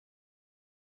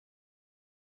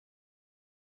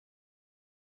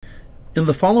In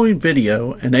the following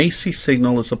video, an AC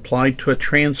signal is applied to a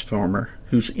transformer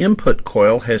whose input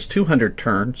coil has 200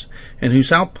 turns and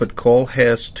whose output coil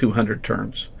has 200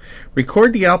 turns.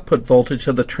 Record the output voltage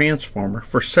of the transformer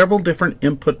for several different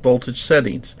input voltage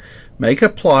settings. Make a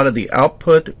plot of the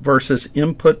output versus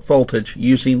input voltage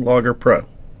using Logger Pro.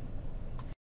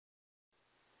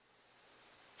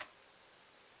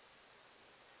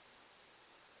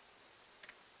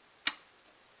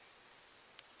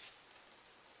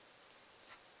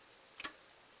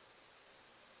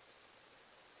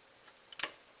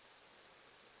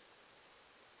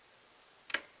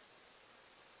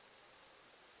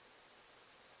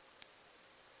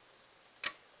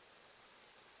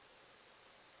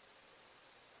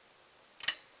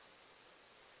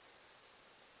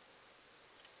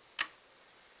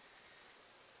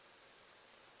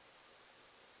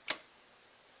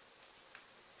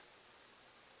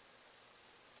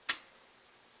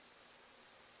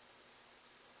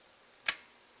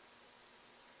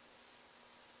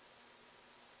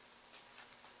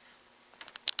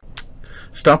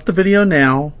 Stop the video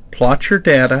now, plot your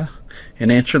data,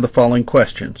 and answer the following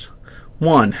questions.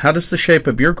 1. How does the shape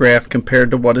of your graph compare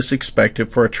to what is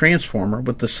expected for a transformer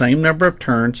with the same number of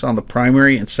turns on the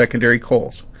primary and secondary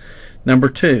coils? Number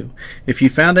 2. If you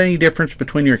found any difference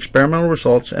between your experimental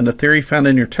results and the theory found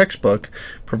in your textbook,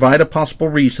 provide a possible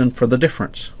reason for the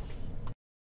difference.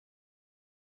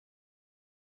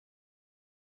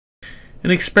 In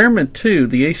experiment 2,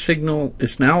 the A signal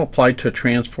is now applied to a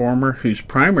transformer whose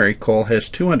primary coil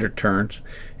has 200 turns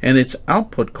and its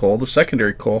output coil, the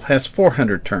secondary coil, has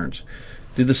 400 turns.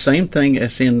 Do the same thing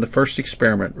as in the first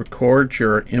experiment. Record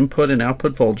your input and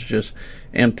output voltages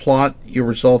and plot your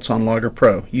results on Logger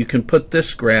Pro. You can put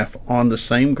this graph on the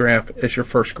same graph as your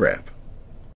first graph.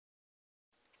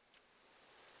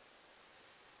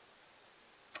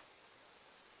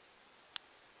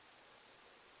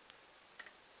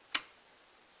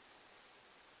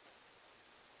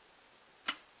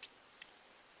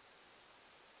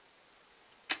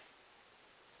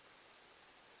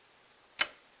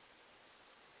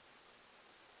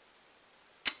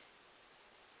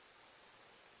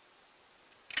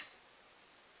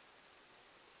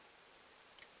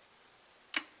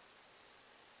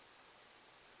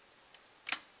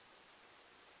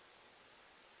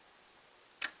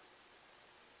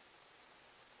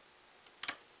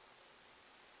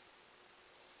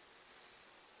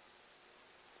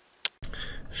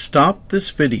 Stop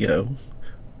this video,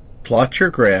 plot your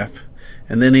graph,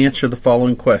 and then answer the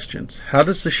following questions. How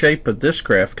does the shape of this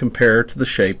graph compare to the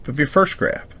shape of your first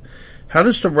graph? How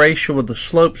does the ratio of the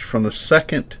slopes from the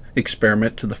second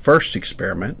experiment to the first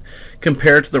experiment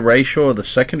compare to the ratio of the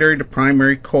secondary to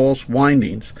primary coils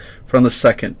windings from the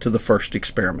second to the first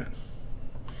experiment?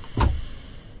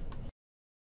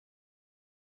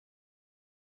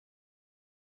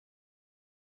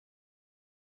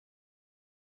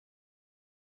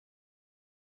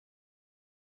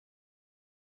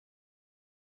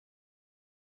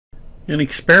 In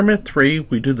experiment 3,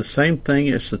 we do the same thing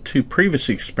as the two previous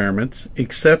experiments,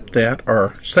 except that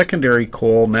our secondary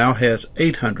coil now has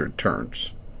 800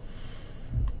 turns.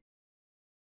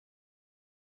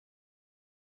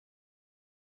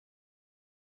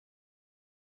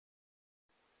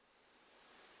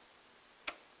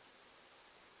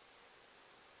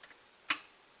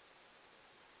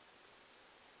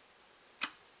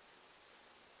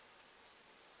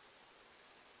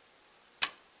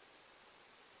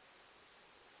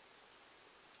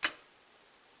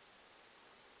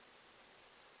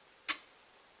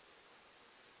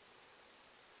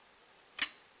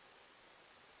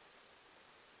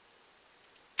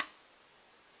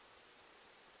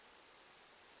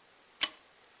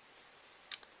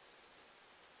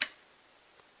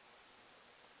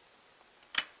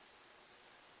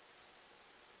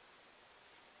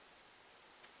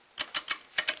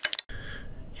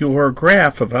 Your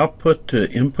graph of output to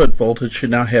input voltage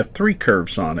should now have 3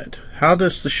 curves on it. How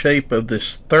does the shape of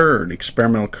this third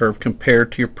experimental curve compare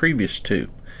to your previous 2?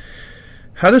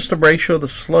 How does the ratio of the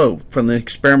slope from the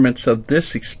experiments of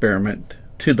this experiment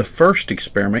to the first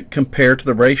experiment compare to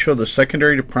the ratio of the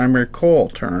secondary to primary coil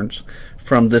turns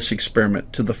from this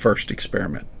experiment to the first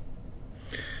experiment?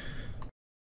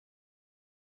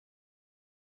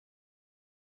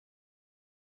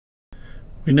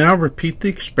 We now repeat the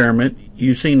experiment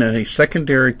using a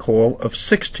secondary coil of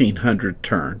 1600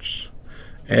 turns.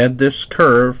 Add this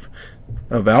curve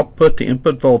of output to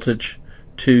input voltage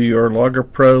to your Logger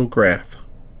Pro graph.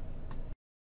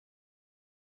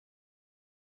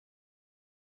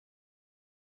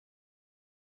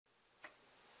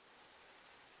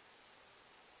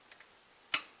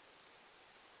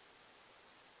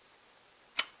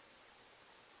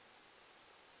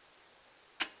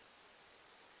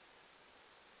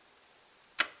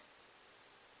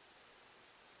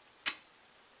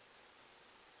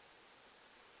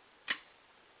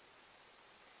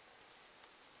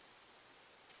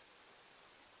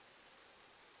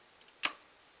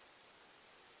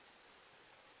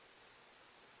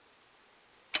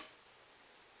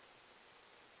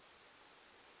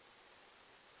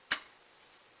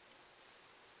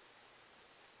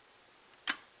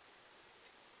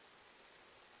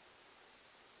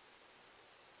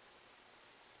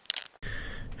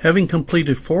 Having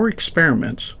completed 4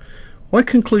 experiments, what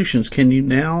conclusions can you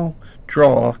now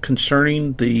draw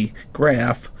concerning the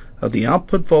graph of the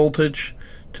output voltage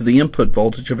to the input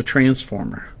voltage of a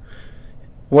transformer?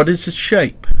 What is its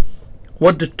shape?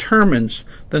 What determines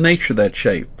the nature of that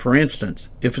shape? For instance,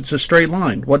 if it's a straight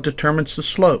line, what determines the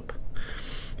slope?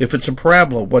 If it's a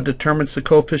parabola, what determines the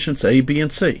coefficients A, B,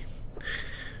 and C?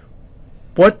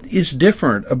 What is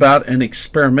different about an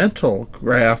experimental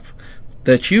graph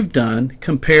that you've done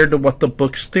compared to what the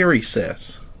book's theory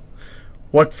says?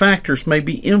 What factors may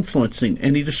be influencing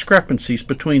any discrepancies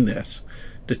between this?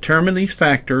 Determine these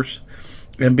factors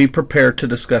and be prepared to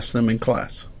discuss them in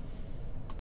class.